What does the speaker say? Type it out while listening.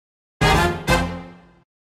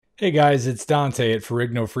Hey guys, it's Dante at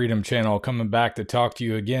Ferrigno Freedom Channel coming back to talk to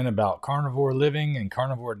you again about carnivore living and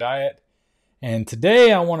carnivore diet. And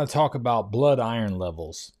today I want to talk about blood iron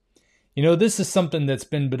levels. You know, this is something that's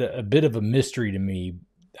been a bit of a mystery to me.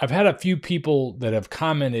 I've had a few people that have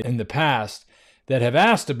commented in the past that have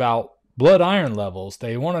asked about blood iron levels.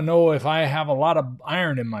 They want to know if I have a lot of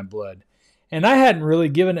iron in my blood. And I hadn't really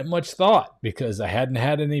given it much thought because I hadn't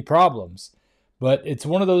had any problems. But it's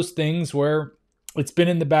one of those things where it's been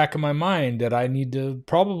in the back of my mind that I need to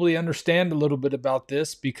probably understand a little bit about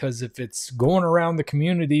this, because if it's going around the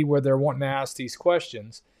community where they're wanting to ask these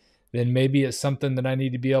questions, then maybe it's something that I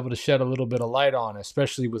need to be able to shed a little bit of light on,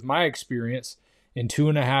 especially with my experience in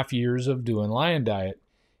 2.5 years of doing lion diet.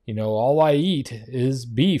 You know, all I eat is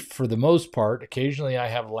beef for the most part. Occasionally I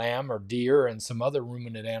have lamb or deer and some other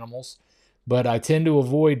ruminant animals, but I tend to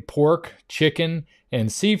avoid pork, chicken, and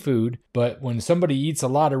seafood. But when somebody eats a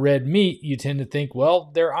lot of red meat, you tend to think, well,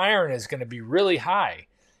 their iron is going to be really high.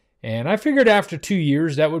 And I figured after 2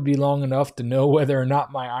 years, that would be long enough to know whether or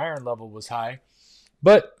not my iron level was high.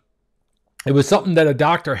 But it was something that a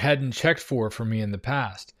doctor hadn't checked for me in the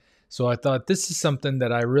past. So I thought this is something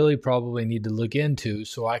that I really probably need to look into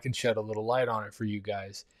so I can shed a little light on it for you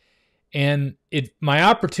guys. And my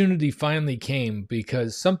opportunity finally came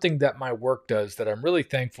because something that my work does that I'm really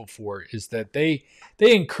thankful for is that they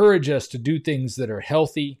encourage us to do things that are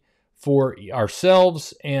healthy for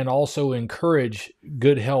ourselves and also encourage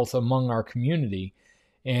good health among our community.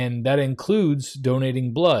 And that includes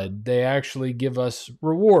donating blood. They actually give us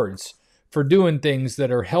rewards for doing things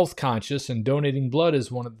that are health conscious, and donating blood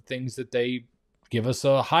is one of the things that they give us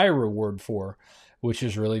a high reward for, which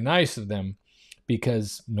is really nice of them.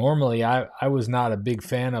 Because normally I was not a big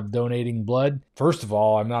fan of donating blood. First of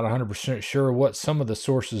all, I'm not 100% sure what some of the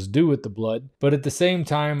sources do with the blood. But at the same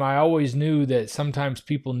time, I always knew that sometimes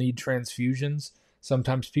people need transfusions.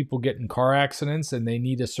 Sometimes people get in car accidents and they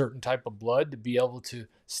need a certain type of blood to be able to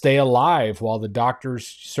stay alive while the doctors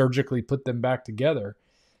surgically put them back together.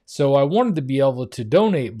 So I wanted to be able to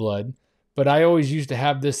donate blood, but I always used to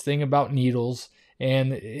have this thing about needles.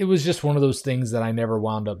 And it was just one of those things that I never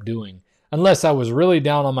wound up doing, unless I was really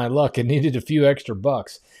down on my luck and needed a few extra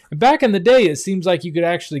bucks. And back in the day, it seems like you could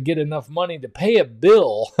actually get enough money to pay a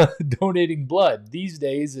bill donating blood. These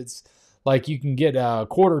days, it's like you can get a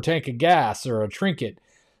quarter tank of gas or a trinket.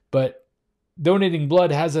 But donating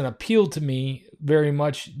blood hasn't appealed to me very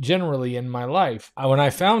much generally in my life. When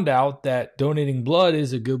I found out that donating blood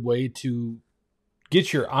is a good way to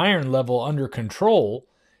get your iron level under control,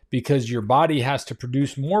 because your body has to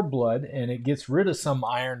produce more blood and it gets rid of some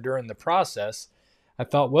iron during the process, I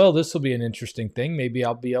thought, well, this will be an interesting thing. Maybe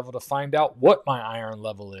I'll be able to find out what my iron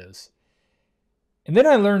level is. And then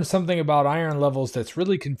I learned something about iron levels that's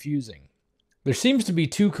really confusing. There seems to be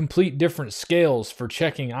two complete different scales for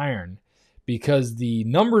checking iron, because the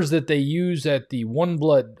numbers that they use at the One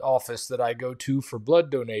Blood office that I go to for blood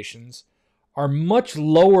donations are much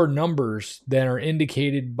lower numbers than are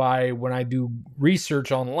indicated by when I do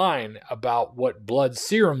research online about what blood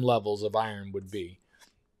serum levels of iron would be.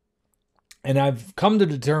 And I've come to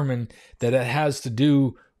determine that it has to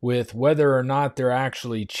do with whether or not they're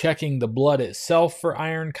actually checking the blood itself for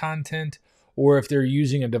iron content, or if they're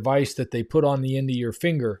using a device that they put on the end of your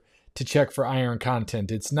finger to check for iron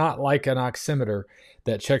content. It's not like an oximeter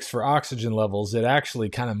that checks for oxygen levels. It actually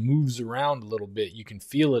kind of moves around a little bit. You can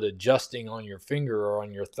feel it adjusting on your finger or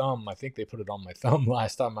on your thumb. I think they put it on my thumb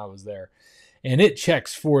last time I was there. And it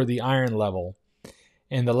checks for the iron level.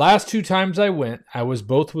 And the last 2 times I went, I was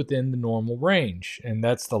both within the normal range. And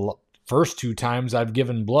that's the first 2 times I've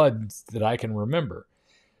given blood that I can remember.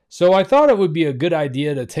 So I thought it would be a good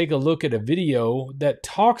idea to take a look at a video that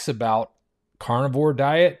talks about carnivore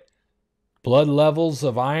diet, blood levels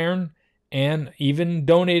of iron, and even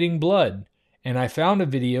donating blood. And I found a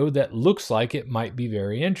video that looks like it might be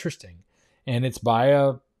very interesting. And it's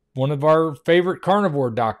by one of our favorite carnivore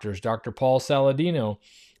doctors, Dr. Paul Saladino.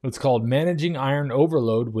 It's called Managing Iron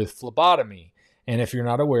Overload with Phlebotomy. And if you're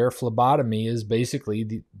not aware, phlebotomy is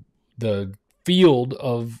basically the field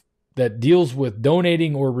that deals with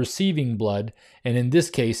donating or receiving blood. And in this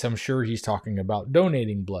case, I'm sure he's talking about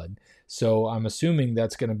donating blood. So I'm assuming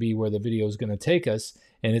that's going to be where the video is going to take us,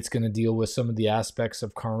 and it's going to deal with some of the aspects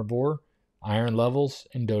of carnivore, iron levels,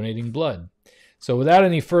 and donating blood. So without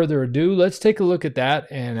any further ado, let's take a look at that,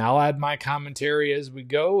 and I'll add my commentary as we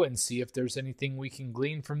go and see if there's anything we can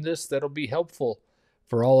glean from this that'll be helpful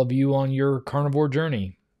for all of you on your carnivore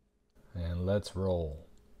journey. And let's roll.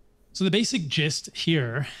 So the basic gist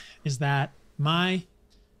here is that my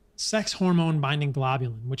sex hormone binding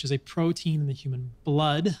globulin, which is a protein in the human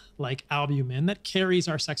blood like albumin that carries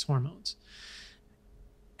our sex hormones,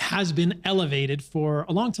 has been elevated for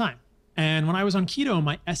a long time. And when I was on keto,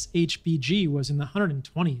 my SHBG was in the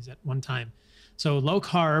 120s at one time. So low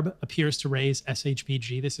carb appears to raise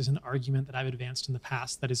SHBG. This is an argument that I've advanced in the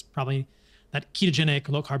past that is probably that ketogenic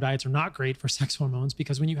low carb diets are not great for sex hormones,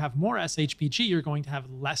 because when you have more SHBG, you're going to have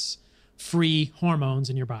less free hormones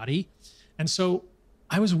in your body. And so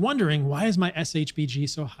I was wondering, why is my SHBG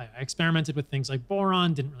so high? I experimented with things like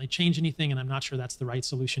boron, didn't really change anything, and I'm not sure that's the right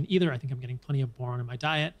solution either. I think I'm getting plenty of boron in my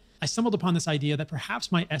diet. I stumbled upon this idea that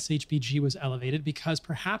perhaps my SHBG was elevated because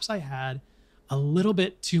perhaps I had a little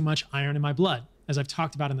bit too much iron in my blood. As I've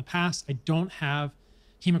talked about in the past, I don't have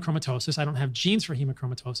hemochromatosis. I don't have genes for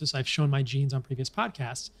hemochromatosis. I've shown my genes on previous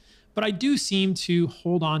podcasts, but I do seem to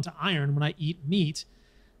hold on to iron when I eat meat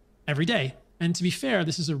every day. And to be fair,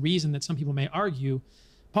 this is a reason that some people may argue,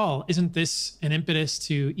 Paul, isn't this an impetus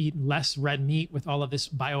to eat less red meat with all of this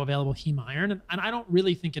bioavailable heme iron? And I don't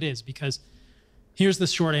really think it is, because here's the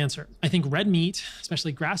short answer. I think red meat,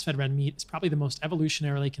 especially grass-fed red meat, is probably the most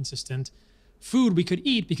evolutionarily consistent food we could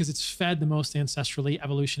eat because it's fed the most ancestrally,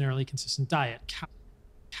 evolutionarily consistent diet.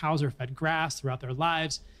 Cows are fed grass throughout their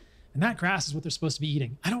lives, and that grass is what they're supposed to be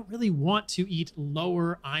eating. I don't really want to eat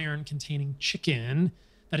lower iron containing chicken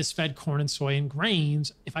that is fed corn and soy and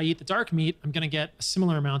grains. If I eat the dark meat, I'm going to get a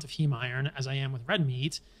similar amount of heme iron as I am with red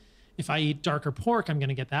meat. If I eat darker pork, I'm going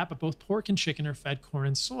to get that, but both pork and chicken are fed corn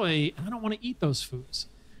and soy, and I don't want to eat those foods.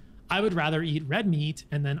 I would rather eat red meat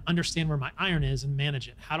and then understand where my iron is and manage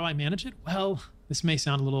it. How do I manage it? Well, this may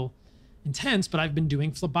sound a little intense, but I've been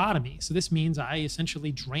doing phlebotomy. So this means I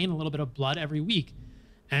essentially drain a little bit of blood every week.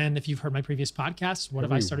 And if you've heard my previous podcasts, what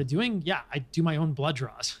have I started doing? Yeah, I do my own blood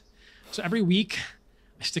draws. So every week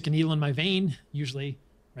I stick a needle in my vein, usually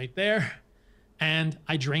right there, and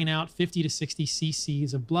I drain out 50 to 60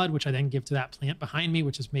 cc's of blood, which I then give to that plant behind me,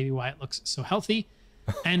 which is maybe why it looks so healthy.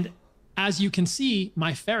 And as you can see,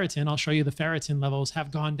 my ferritin, I'll show you the ferritin levels,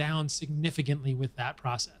 have gone down significantly with that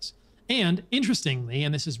process. And interestingly,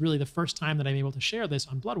 and this is really the first time that I'm able to share this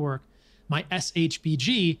on blood work, my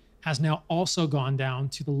SHBG has now also gone down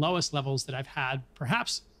to the lowest levels that I've had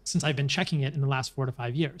perhaps since I've been checking it in the last 4 to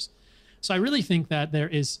 5 years. So I really think that there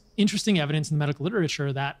is interesting evidence in the medical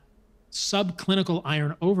literature that subclinical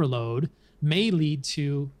iron overload may lead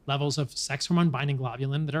to levels of sex hormone binding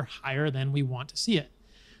globulin that are higher than we want to see it.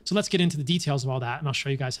 So let's get into the details of all that, and I'll show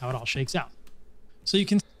you guys how it all shakes out. So you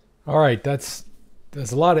can... All right, there's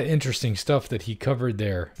a lot of interesting stuff that he covered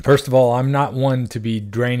there. First of all, I'm not one to be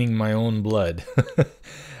draining my own blood.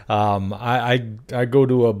 I go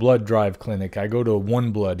to a blood drive clinic. I go to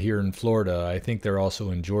One Blood here in Florida. I think they're also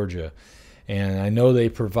in Georgia. And I know they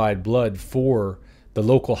provide blood for the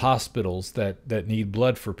local hospitals that need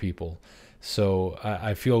blood for people. So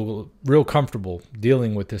I feel real comfortable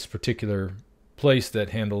dealing with this particular place that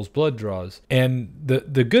handles blood draws. And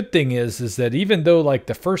the good thing is that even though, like,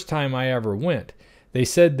 the first time I ever went, they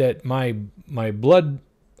said that my blood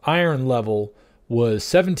iron level was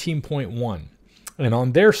 17.1. And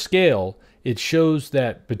on their scale, it shows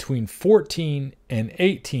that between 14 and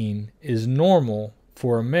 18 is normal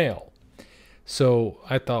for a male. So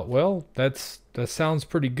I thought, well, that sounds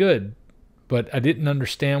pretty good, but I didn't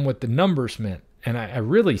understand what the numbers meant. And I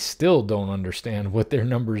really still don't understand what their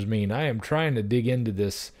numbers mean. I am trying to dig into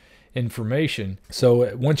this information.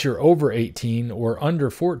 So once you're over 18 or under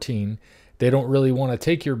 14, they don't really want to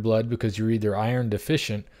take your blood because you're either iron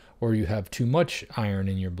deficient or you have too much iron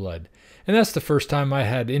in your blood. And that's the first time I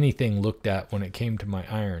had anything looked at when it came to my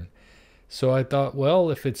iron. So I thought, well,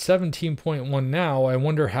 if it's 17.1 now, I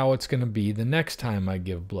wonder how it's going to be the next time I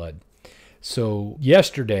give blood. So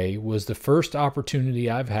yesterday was the first opportunity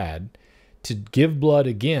I've had to give blood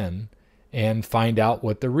again and find out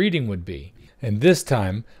what the reading would be. And this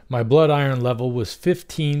time, my blood iron level was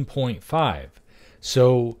 15.5.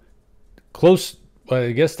 So close, well,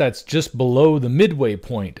 I guess that's just below the midway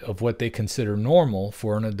point of what they consider normal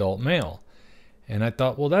for an adult male. And I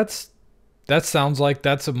thought, well, that sounds like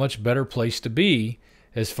that's a much better place to be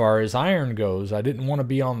as far as iron goes. I didn't want to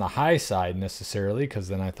be on the high side necessarily, because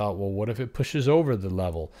then I thought, well, what if it pushes over the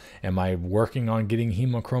level? Am I working on getting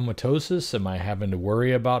hemochromatosis? Am I having to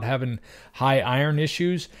worry about having high iron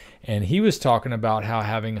issues? And he was talking about how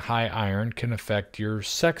having high iron can affect your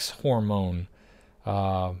sex hormone.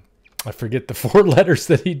 I forget the 4 letters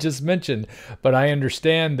that he just mentioned, but I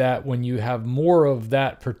understand that when you have more of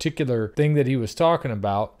that particular thing that he was talking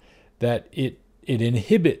about, that it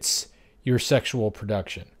inhibits your sexual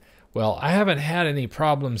production. Well, I haven't had any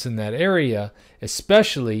problems in that area,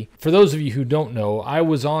 especially for those of you who don't know, I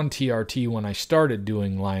was on TRT when I started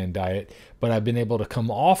doing Lion Diet, but I've been able to come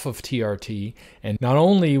off of TRT. And not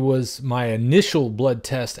only was my initial blood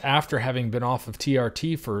test after having been off of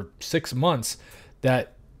TRT for 6 months,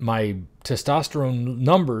 that my testosterone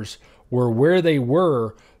numbers were where they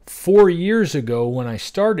were 4 years ago when I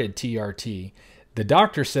started TRT. The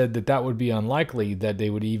doctor said that that would be unlikely that they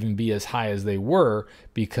would even be as high as they were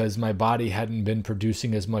because my body hadn't been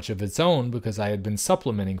producing as much of its own because I had been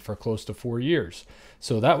supplementing for close to 4 years.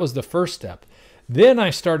 So that was the first step. Then I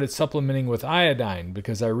started supplementing with iodine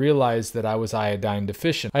because I realized that I was iodine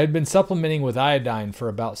deficient. I had been supplementing with iodine for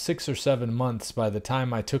about 6 or 7 months by the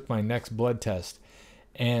time I took my next blood test.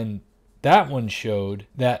 And that one showed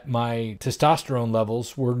that my testosterone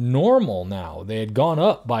levels were normal now. They had gone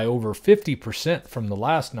up by over 50% from the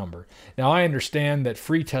last number. Now, I understand that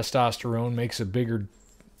free testosterone makes a bigger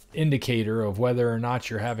indicator of whether or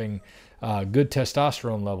not you're having good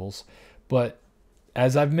testosterone levels. But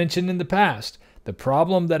as I've mentioned in the past, the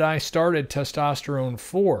problem that I started testosterone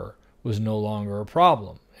for was no longer a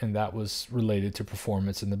problem, and that was related to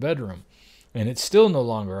performance in the bedroom. And it's still no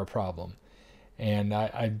longer a problem. And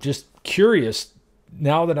I'm just curious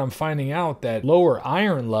now that I'm finding out that lower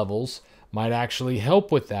iron levels might actually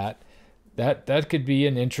help with that. That could be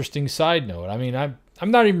an interesting side note. I mean, I'm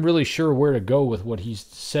not even really sure where to go with what he's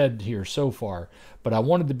said here so far, but I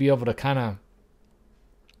wanted to be able to kind of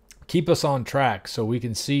keep us on track so we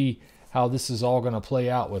can see how this is all going to play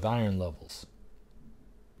out with iron levels.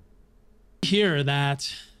 Here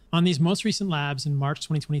that on these most recent labs in March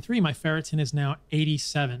 2023, my ferritin is now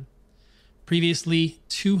 87. Previously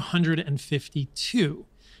 252.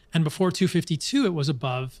 And before 252, it was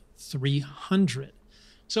above 300.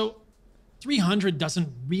 So 300 doesn't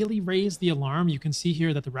really raise the alarm. You can see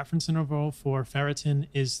here that the reference interval for ferritin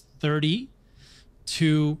is 30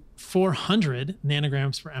 to 400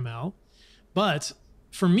 nanograms per ml. But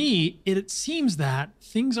for me, it seems that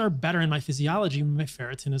things are better in my physiology when my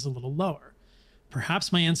ferritin is a little lower.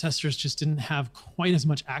 Perhaps my ancestors just didn't have quite as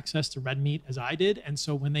much access to red meat as I did. And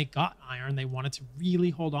so when they got iron, they wanted to really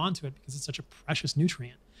hold on to it because it's such a precious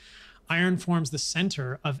nutrient. Iron forms the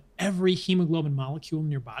center of every hemoglobin molecule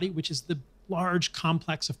in your body, which is the large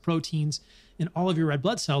complex of proteins in all of your red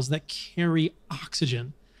blood cells that carry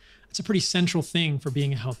oxygen. It's a pretty central thing for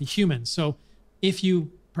being a healthy human. So if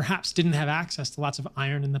you perhaps didn't have access to lots of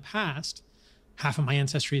iron in the past, half of my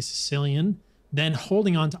ancestry is Sicilian, then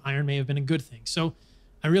holding on to iron may have been a good thing. So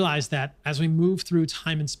I realized that as we move through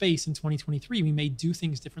time and space in 2023, we may do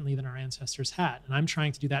things differently than our ancestors had. And I'm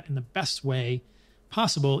trying to do that in the best way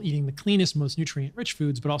possible, eating the cleanest, most nutrient-rich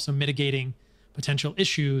foods, but also mitigating potential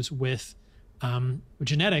issues with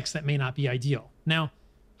genetics that may not be ideal. Now,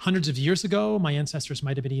 hundreds of years ago, my ancestors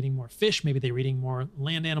might have been eating more fish. Maybe they were eating more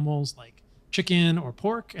land animals like chicken or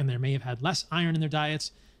pork, and they may have had less iron in their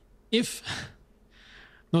diets. If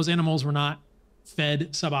those animals were not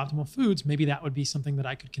fed suboptimal foods, maybe that would be something that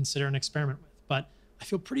I could consider an experiment with. But I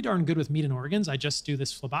feel pretty darn good with meat and organs. I just do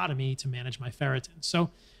this phlebotomy to manage my ferritin. So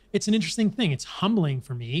it's an interesting thing. It's humbling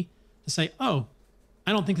for me to say, oh,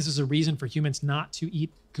 I don't think this is a reason for humans not to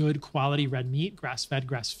eat good quality red meat, grass-fed,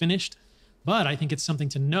 grass-finished, but I think it's something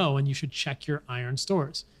to know, and you should check your iron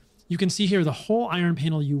stores. You can see here the whole iron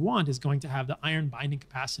panel you want is going to have the iron binding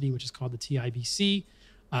capacity, which is called the TIBC,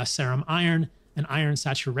 serum iron, and iron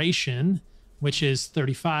saturation, which is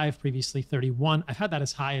 35, previously 31. I've had that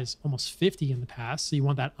as high as almost 50 in the past. So you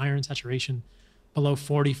want that iron saturation below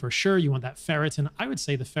 40 for sure. You want that ferritin. I would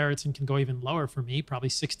say the ferritin can go even lower for me, probably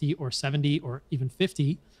 60 or 70 or even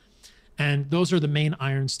 50. And those are the main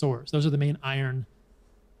iron stores. Those are the main iron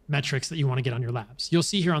metrics that you want to get on your labs. You'll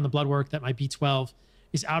see here on the blood work that my B12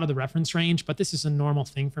 is out of the reference range, but this is a normal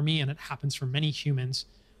thing for me, and it happens for many humans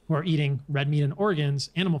who are eating red meat and organs,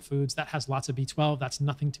 animal foods, that has lots of B12. That's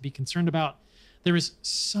nothing to be concerned about. There is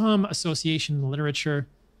some association in the literature.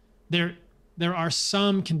 There are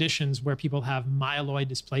some conditions where people have myeloid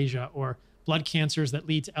dysplasia or blood cancers that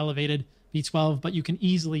lead to elevated B12, but you can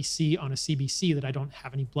easily see on a CBC that I don't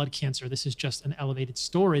have any blood cancer. This is just an elevated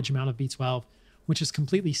storage amount of B12, which is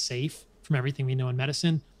completely safe from everything we know in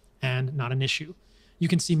medicine and not an issue. You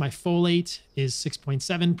can see my folate is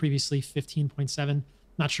 6.7, previously 15.7.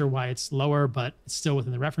 Not sure why it's lower, but it's still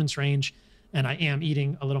within the reference range. And I am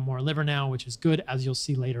eating a little more liver now, which is good, as you'll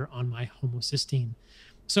see later on my homocysteine.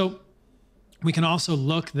 So we can also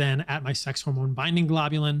look then at my sex hormone binding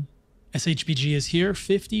globulin. SHBG is here,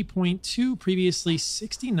 50.2, previously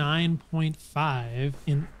 69.5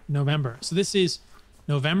 in November. So this is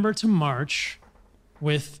November to March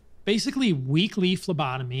with basically weekly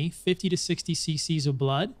phlebotomy, 50 to 60 cc's of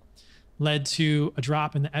blood. led to a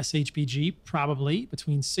drop in the SHBG, probably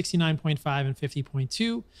between 69.5 and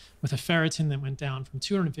 50.2, with a ferritin that went down from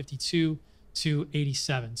 252 to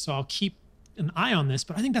 87. So I'll keep an eye on this,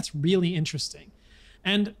 but I think that's really interesting.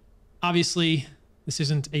 And obviously, this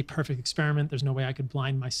isn't a perfect experiment. There's no way I could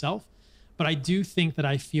blind myself, but I do think that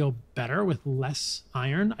I feel better with less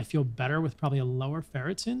iron. I feel better with probably a lower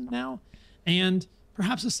ferritin now. And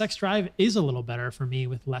perhaps the sex drive is a little better for me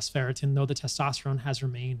with less ferritin, though the testosterone has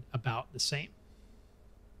remained about the same.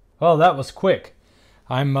 Well, that was quick.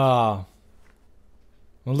 I'm a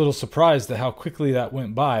little surprised at how quickly that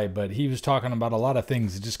went by, but he was talking about a lot of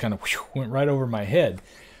things that just kind of went right over my head.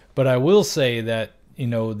 But I will say that, you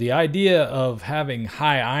know, the idea of having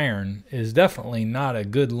high iron is definitely not a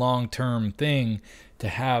good long-term thing to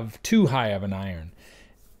have too high of an iron.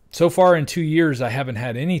 So far in 2 years, I haven't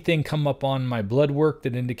had anything come up on my blood work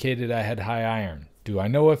that indicated I had high iron. Do I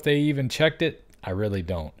know if they even checked it? I really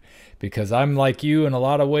don't. Because I'm like you in a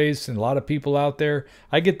lot of ways, and a lot of people out there,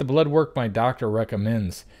 I get the blood work my doctor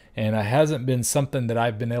recommends, and it hasn't been something that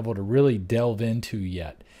I've been able to really delve into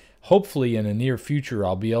yet. Hopefully in the near future,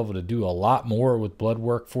 I'll be able to do a lot more with blood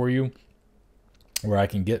work for you, where I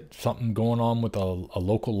can get something going on with a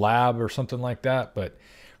local lab or something like that. But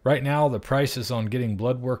right now, the prices on getting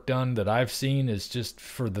blood work done that I've seen is just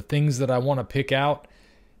for the things that I want to pick out,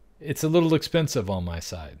 it's a little expensive on my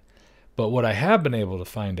side. But what I have been able to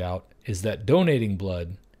find out is that donating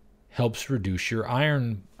blood helps reduce your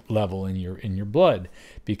iron level in your blood,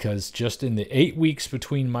 because just in the 8 weeks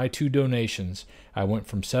between my two donations, I went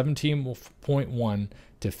from 17.1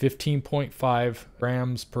 to 15.5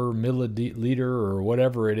 grams per milliliter, or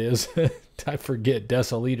whatever it is. I forget,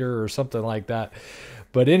 deciliter or something like that.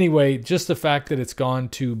 But anyway, just the fact that it's gone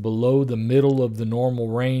to below the middle of the normal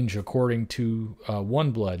range according to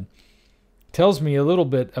OneBlood tells me a little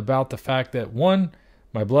bit about the fact that, one,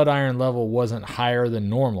 my blood iron level wasn't higher than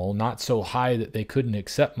normal, not so high that they couldn't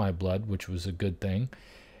accept my blood, which was a good thing.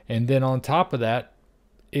 And then on top of that,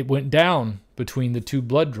 it went down between the two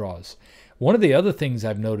blood draws. One of the other things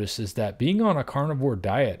I've noticed is that being on a carnivore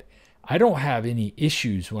diet, I don't have any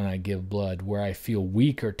issues when I give blood where I feel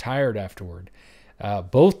weak or tired afterward.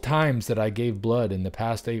 Both times that I gave blood in the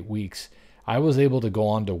past 8 weeks, I was able to go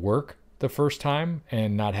on to work the first time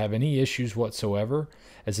and not have any issues whatsoever.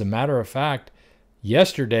 As a matter of fact,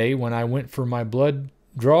 yesterday when I went for my blood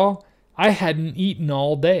draw, I hadn't eaten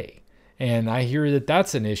all day. And I hear that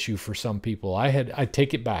that's an issue for some people. I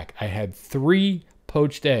take it back. I had 3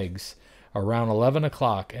 poached eggs around 11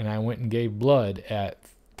 o'clock, and I went and gave blood at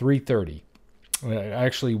 3:30. I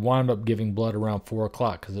actually wound up giving blood around 4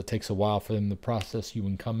 o'clock because it takes a while for them to process you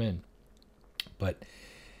and come in. But,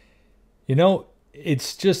 you know,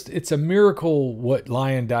 it's a miracle what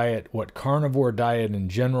Lion Diet, what carnivore diet in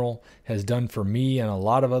general has done for me and a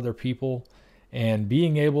lot of other people. And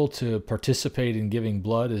being able to participate in giving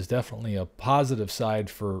blood is definitely a positive side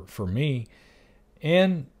for me.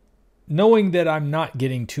 And knowing that I'm not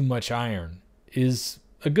getting too much iron is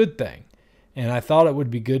a good thing. And I thought it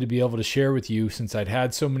would be good to be able to share with you, since I'd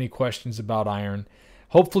had so many questions about iron.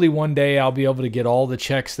 Hopefully one day I'll be able to get all the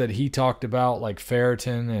checks that he talked about, like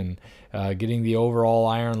ferritin and getting the overall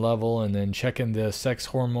iron level, and then checking the sex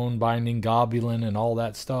hormone binding globulin and all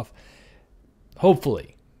that stuff.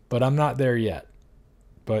 Hopefully, but I'm not there yet.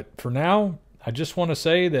 But for now, I just want to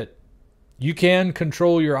say that you can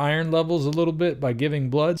control your iron levels a little bit by giving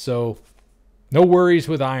blood. So no worries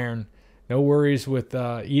with iron. No worries with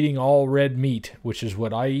eating all red meat, which is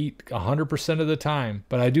what I eat 100% of the time.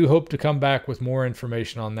 But I do hope to come back with more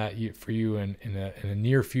information on that for you in a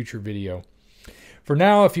near future video. For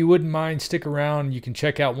now, if you wouldn't mind, stick around. You can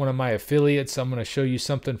check out one of my affiliates. I'm going to show you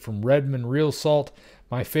something from Redmond Real Salt,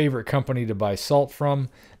 my favorite company to buy salt from.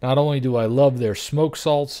 Not only do I love their smoked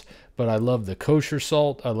salts, but I love the kosher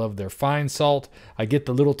salt. I love their fine salt. I get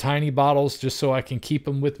the little tiny bottles just so I can keep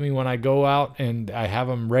them with me when I go out, and I have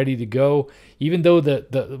them ready to go. Even though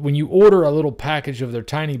when you order a little package of their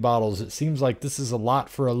tiny bottles, it seems like this is a lot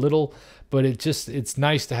for a little, but it's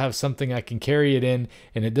nice to have something I can carry it in,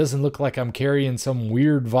 and it doesn't look like I'm carrying some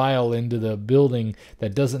weird vial into the building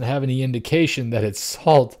that doesn't have any indication that it's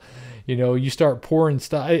salt. You know, you start pouring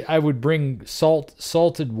stuff. I would bring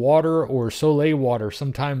salted water or Soleil water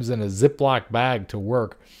sometimes in a Ziploc bag to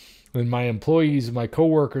work. And my employees, my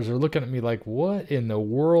coworkers are looking at me like, what in the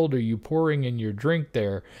world are you pouring in your drink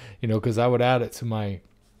there? You know, because I would add it to my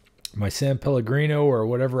San Pellegrino or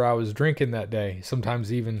whatever I was drinking that day.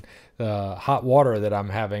 Sometimes even hot water that I'm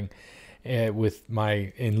having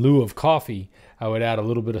in lieu of coffee, I would add a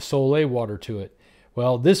little bit of Soleil water to it.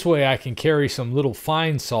 Well, this way I can carry some little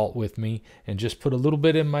fine salt with me and just put a little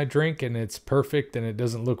bit in my drink, and it's perfect, and it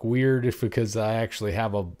doesn't look weird because I actually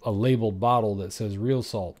have a labeled bottle that says real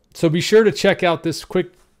salt. So be sure to check out this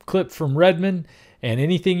quick clip from Redmond, and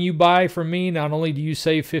anything you buy from me, not only do you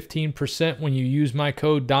save 15% when you use my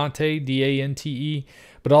code Dante, D-A-N-T-E,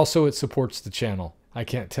 but also it supports the channel. I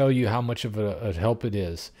can't tell you how much of a help it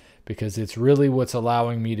is, because it's really what's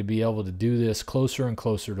allowing me to be able to do this closer and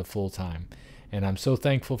closer to full time. And I'm so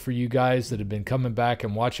thankful for you guys that have been coming back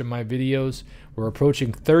and watching my videos. We're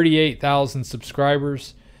approaching 38,000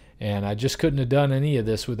 subscribers, and I just couldn't have done any of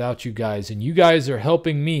this without you guys. And you guys are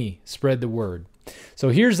helping me spread the word. So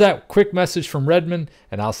here's that quick message from Redmond,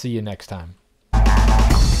 and I'll see you next time.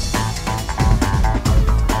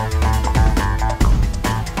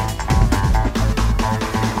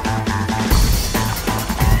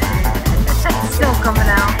 It's still coming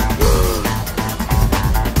out.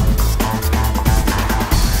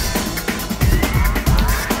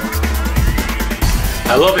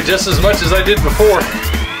 I love it just as much as I did before.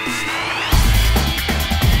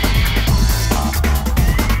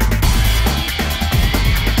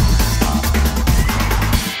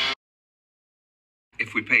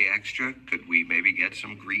 If we pay extra, could we maybe get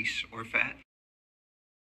some grease or fat?